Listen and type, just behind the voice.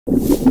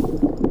Piranha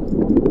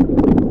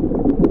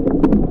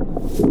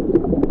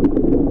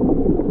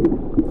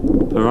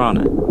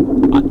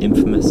are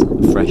infamous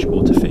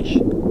freshwater fish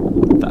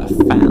that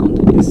are found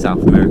in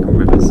South American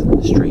rivers,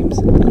 streams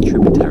and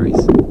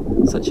tributaries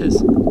such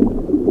as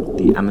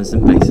the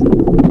Amazon basin,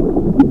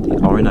 the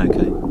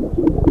Orinoco,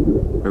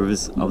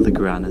 rivers of the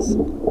Guianas,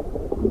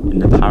 in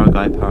the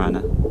Paraguay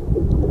Piranha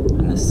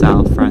and the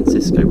San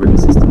Francisco river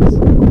systems.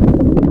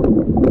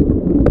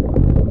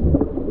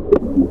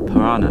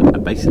 Piranha are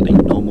basically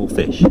normal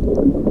fish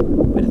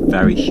with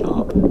very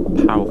sharp,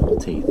 powerful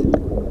teeth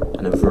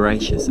and a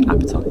voracious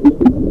appetite.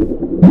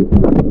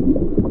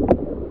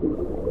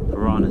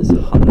 Piranhas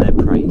hunt their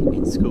prey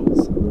in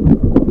schools,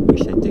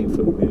 which they do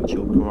for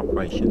mutual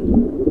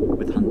cooperation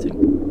with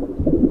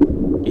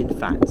hunting. In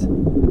fact,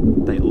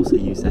 they also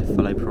use their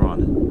fellow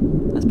piranha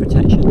as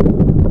protection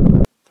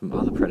from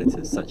other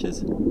predators such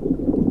as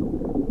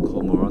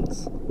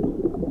cormorants,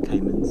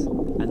 caimans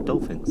and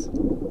dolphins.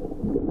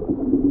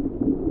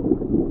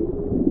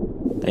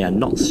 They are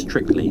not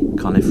strictly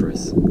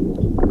carnivorous,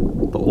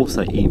 but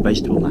also eat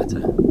vegetable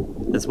matter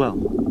as well.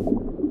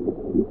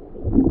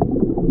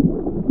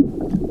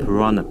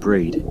 Piranha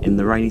breed in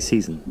the rainy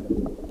season.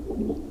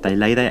 They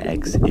lay their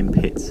eggs in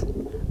pits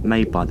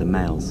made by the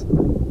males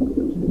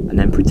and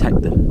then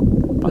protect them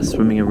by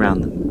swimming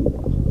around them.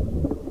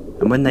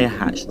 And when they are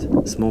hatched,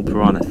 small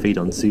piranha feed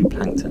on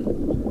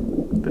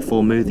zooplankton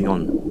before moving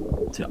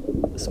on to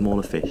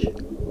smaller fish.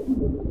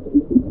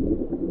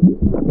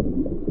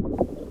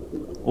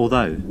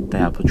 Although they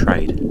are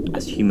portrayed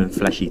as human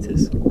flesh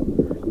eaters,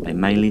 they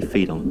mainly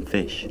feed on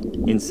fish,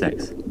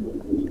 insects,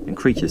 and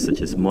creatures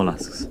such as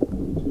mollusks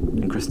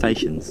and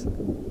crustaceans,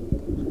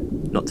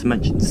 not to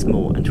mention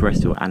small and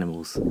terrestrial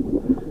animals,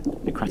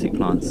 aquatic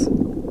plants,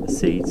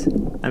 seeds,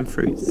 and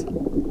fruits.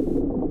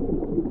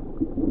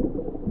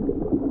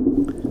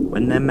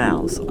 When their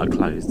mouths are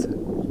closed,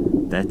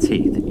 their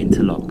teeth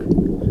interlock,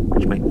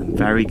 which make them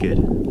very good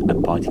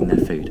at biting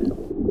their food.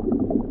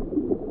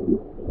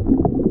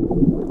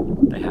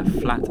 They have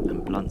flat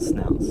and blunt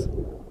snouts,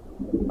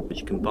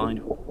 which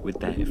combined with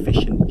their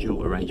efficient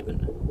jaw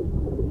arrangement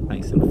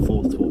makes them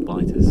forceful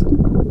biters.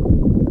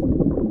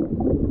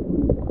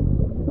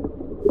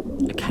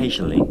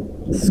 Occasionally,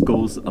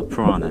 schools of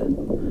piranha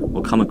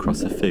will come across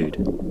their food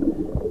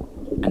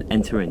and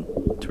enter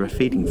into a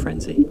feeding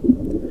frenzy,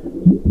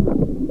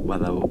 where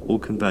they will all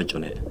converge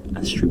on it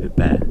and strip it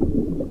bare.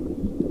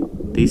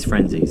 These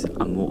frenzies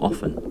are more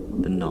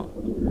often than not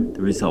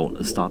the result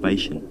of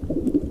starvation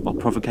or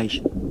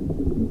provocation.